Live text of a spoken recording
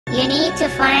need to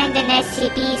find an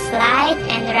SCP slide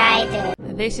and write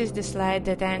it. This is the slide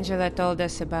that Angela told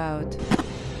us about.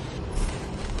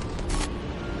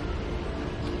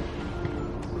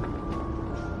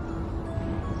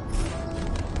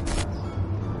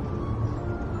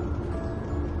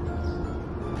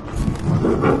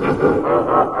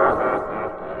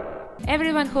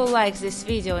 Everyone who likes this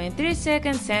video in 3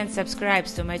 seconds and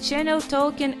subscribes to my channel,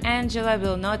 Talking Angela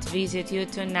will not visit you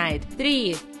tonight.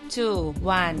 3, 2,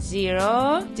 1,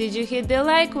 0. Did you hit the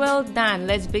like? Well done.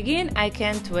 Let's begin. I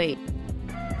can't wait.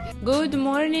 Good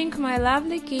morning, my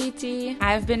lovely kitty.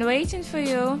 I've been waiting for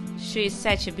you. She's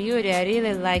such a beauty. I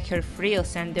really like her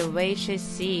frills and the way she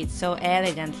sits so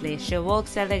elegantly. She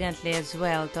walks elegantly as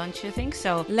well, don't you think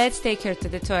so? Let's take her to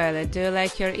the toilet. Do you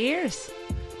like your ears?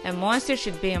 A monster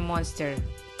should be a monster.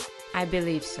 I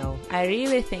believe so. I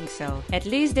really think so. At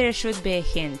least there should be a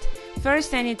hint.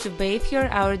 First I need to bathe her.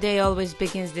 Our day always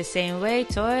begins the same way.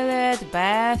 Toilet,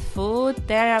 bath, food.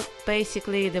 They are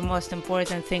basically the most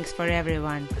important things for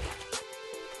everyone.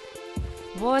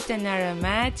 What an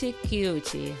aromatic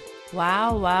cutie.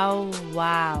 Wow, wow,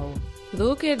 wow.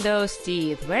 Look at those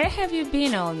teeth. Where have you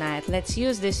been all night? Let's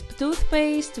use this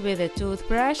toothpaste with a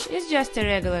toothbrush. It's just a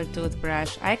regular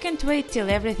toothbrush. I can't wait till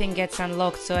everything gets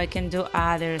unlocked so I can do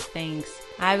other things.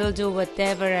 I will do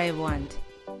whatever I want.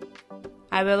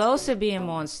 I will also be a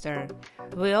monster.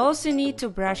 We also need to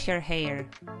brush her hair.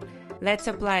 Let's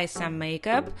apply some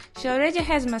makeup. She already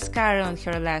has mascara on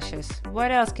her lashes.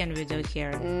 What else can we do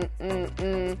here?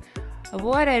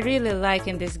 What I really like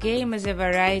in this game is a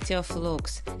variety of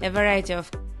looks, a variety of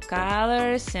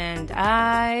colors and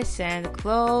eyes and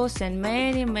clothes and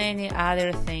many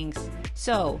other things.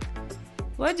 So,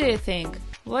 what do you think?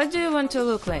 What do you want to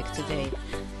look like today?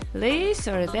 This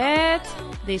or that?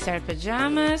 These are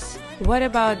pajamas. What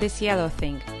about this yellow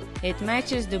thing? It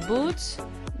matches the boots?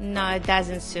 No, it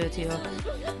doesn't suit you.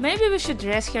 Maybe we should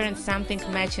dress her in something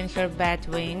matching her bat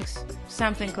wings.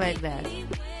 Something like that.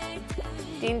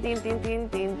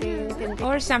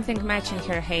 Or something matching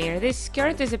her hair. This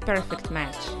skirt is a perfect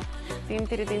match.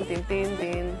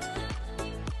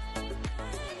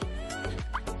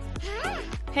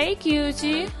 Hey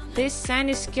cutie! This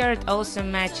sunny skirt also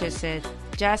matches it,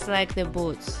 just like the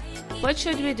boots. What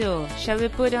should we do? Shall we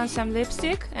put on some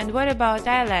lipstick? And what about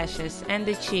eyelashes and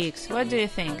the cheeks? What do you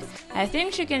think? I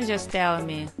think she can just tell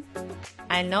me.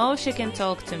 I know she can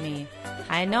talk to me.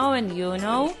 I know and you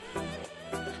know.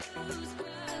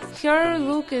 Her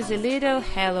look is a little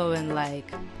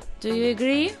Halloween-like. Do you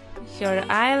agree? Her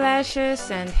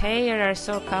eyelashes and hair are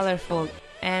so colorful.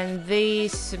 And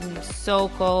these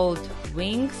so-called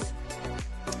wings,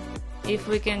 if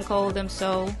we can call them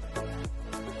so.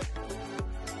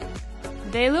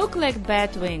 They look like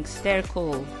bat wings, they're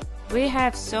cool. We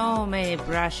have so many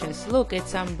brushes. Look,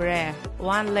 it's ombre.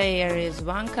 One layer is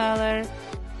one color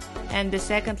and the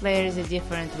second layer is a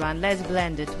different one. Let's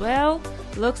blend it well.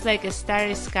 Looks like a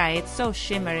starry sky. It's so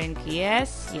shimmering.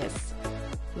 Yes, yes.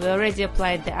 We already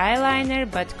applied the eyeliner,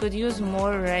 but could use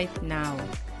more right now.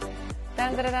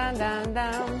 Dun, dun, dun, dun,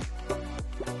 dun.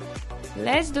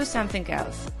 Let's do something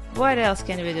else. What else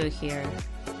can we do here?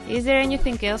 Is there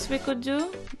anything else we could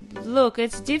do? Look,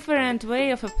 it's a different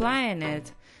way of applying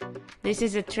it. This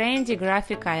is a trendy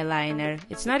graphic eyeliner.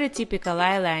 It's not a typical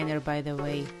eyeliner, by the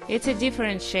way. It's a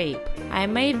different shape. I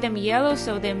made them yellow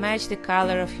so they match the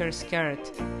color of her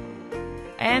skirt.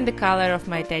 And the color of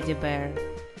my teddy bear.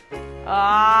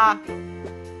 Ah!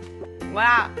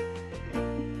 Wow!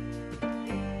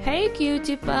 Hey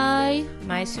cutie pie,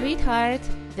 my sweetheart.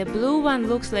 The blue one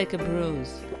looks like a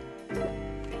bruise.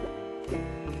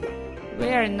 We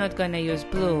are not gonna use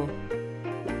blue.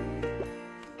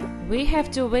 We have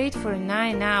to wait for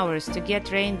 9 hours to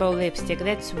get rainbow lipstick.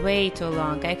 That's way too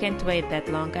long. I can't wait that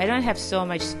long. I don't have so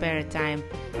much spare time.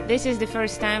 This is the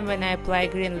first time when I apply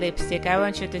green lipstick. I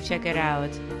want you to check it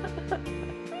out.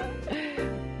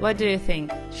 What do you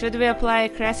think? Should we apply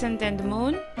crescent and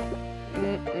moon?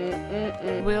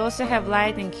 We also have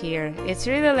lighting here. It's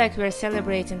really like we're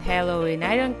celebrating Halloween.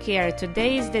 I don't care.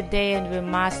 Today is the day and we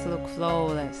must look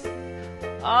flawless.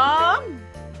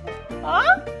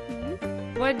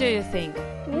 What do you think?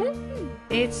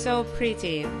 It's so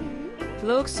pretty.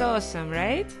 Looks awesome,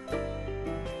 right?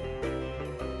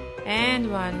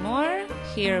 And one more.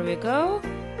 Here we go.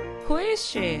 Who is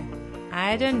she?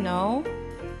 I don't know.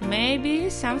 Maybe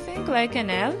something like an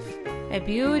elf? A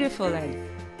beautiful elf.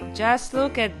 Just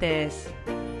look at this.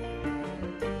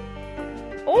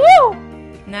 Ooh!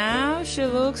 Now she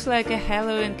looks like a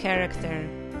Halloween character.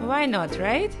 Why not,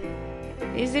 right?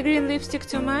 Is the green lipstick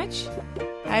too much?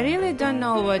 I really don't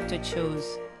know what to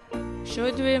choose.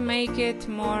 Should we make it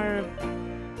more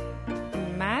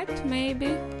matte around,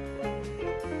 maybe?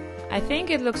 I think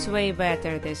it looks way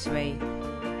better this way.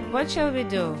 What shall we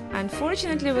do?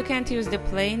 Unfortunately, we can't use the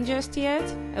plane just yet.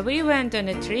 We went on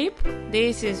a trip.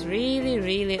 This is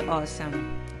really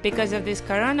awesome. Because of this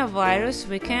coronavirus,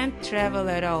 we can't travel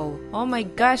at all. Oh my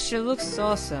gosh, it looks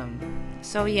awesome.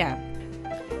 So yeah,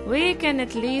 we can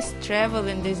at least travel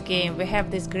in this game. We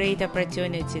have this great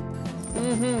opportunity.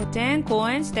 10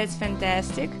 coins, that's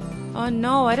fantastic. Oh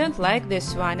no, I don't like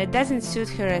this one. It doesn't suit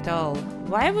her at all.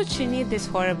 Why would she need this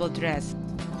horrible dress?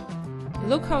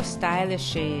 Look how stylish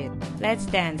she is. Let's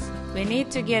dance. We need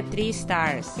to get 3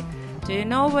 stars. Do you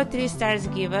know what 3 stars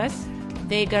give us?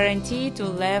 They guarantee to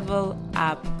level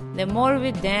up. The more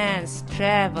we dance,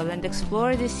 travel, and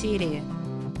explore the city,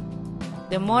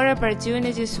 the more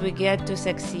opportunities we get to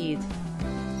succeed.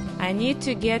 I need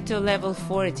to get to level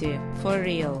 40, for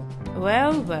real.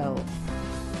 Well.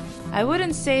 I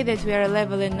wouldn't say that we are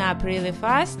leveling up really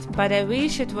fast, but I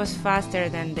wish it was faster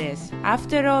than this.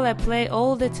 After all, I play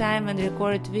all the time and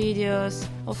record videos.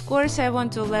 Of course, I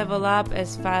want to level up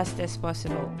as fast as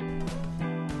possible.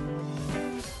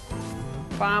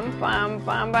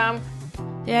 Bam.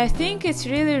 Yeah, I think it's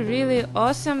really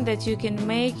awesome that you can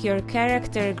make your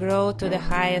character grow to the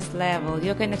highest level.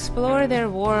 You can explore their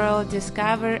world,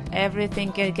 discover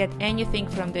everything, and get anything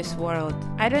from this world.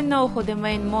 I don't know who the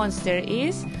main monster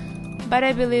is, but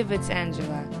I believe it's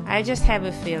Angela. I just have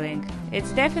a feeling.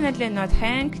 It's definitely not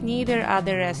Hank, neither are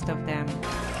the rest of them.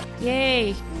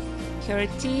 Yay! Her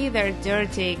teeth are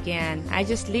dirty again. I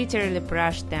just literally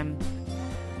brushed them.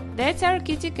 That's our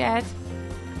kitty cat.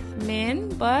 Mean,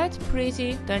 but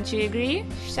pretty. Don't you agree?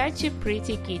 Such a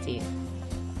pretty kitty.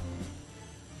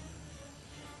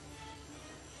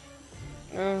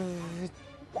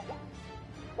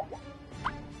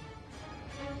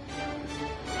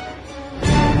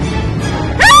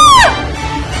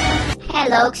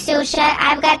 Hello, Ksusha.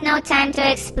 I've got no time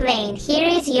to explain. Here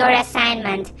is your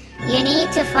assignment. You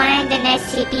need to find an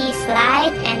SCP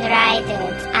slide and write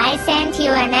it. I sent you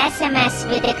an SMS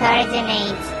with the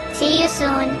coordinates. See you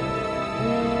soon.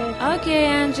 Okay,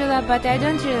 Angela, but I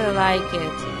don't really like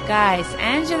it. Guys,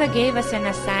 Angela gave us an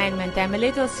assignment. I'm a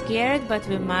little scared, but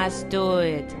we must do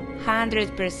it.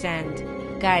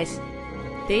 100%. Guys,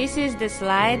 this is the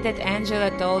slide that Angela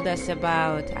told us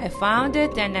about. I found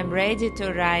it and I'm ready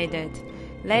to write it.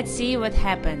 Let's see what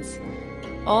happens.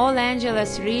 All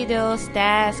Angela's riddles,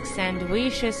 tasks and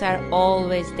wishes are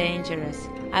always dangerous.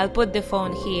 I'll put the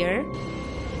phone here.